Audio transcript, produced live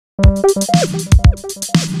The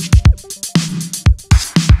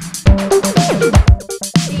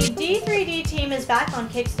D3D team is back on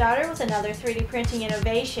Kickstarter with another 3D printing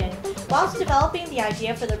innovation. Whilst developing the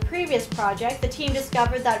idea for the previous project, the team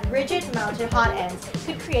discovered that rigid mounted hot ends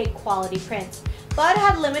could create quality prints, but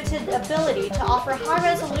had limited ability to offer high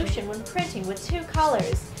resolution when printing with two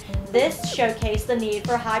colors. This showcased the need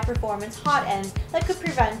for high-performance hot ends that could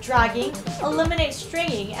prevent dragging, eliminate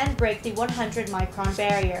stringing, and break the 100 micron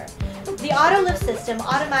barrier. The Autolift system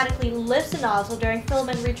automatically lifts the nozzle during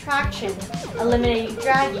filament retraction, eliminating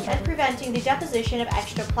dragging and preventing the deposition of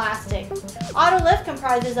extra plastic. Autolift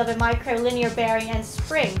comprises of a micro-linear bearing and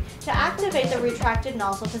spring to activate the retracted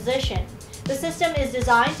nozzle position. The system is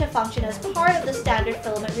designed to function as part of the standard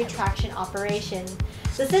filament retraction operation.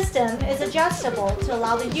 The system is adjustable to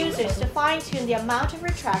allow the users to fine-tune the amount of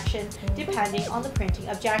retraction depending on the printing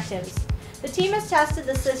objectives. The team has tested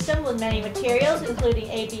the system with many materials including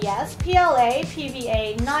ABS, PLA,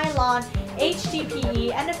 PVA, nylon,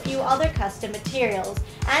 HDPE, and a few other custom materials,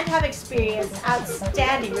 and have experienced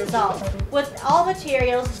outstanding results. With all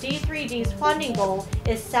materials, D3D's funding goal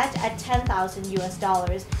is set at $10,000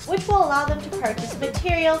 US, which will allow them to purchase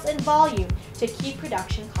materials in volume to keep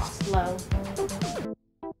production costs low.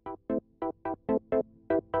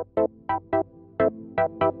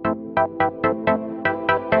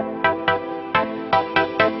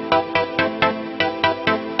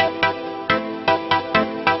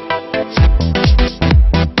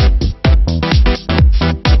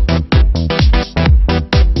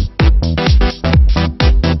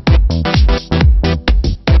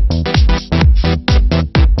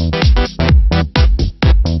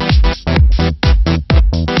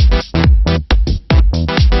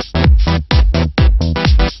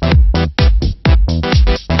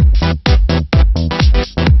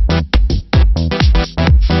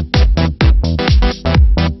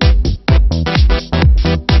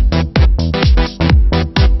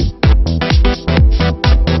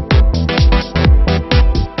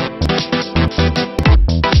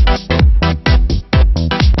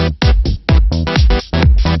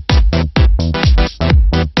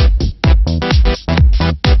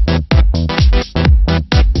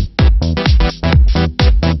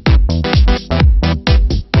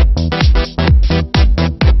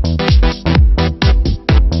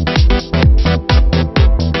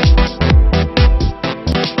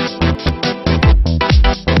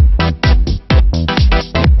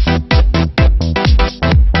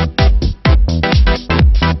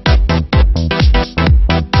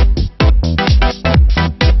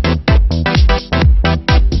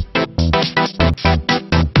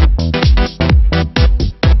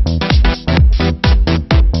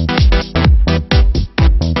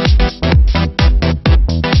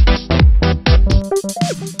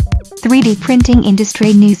 .3D Printing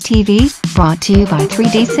Industry News TV, brought to you by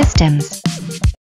 3D Systems.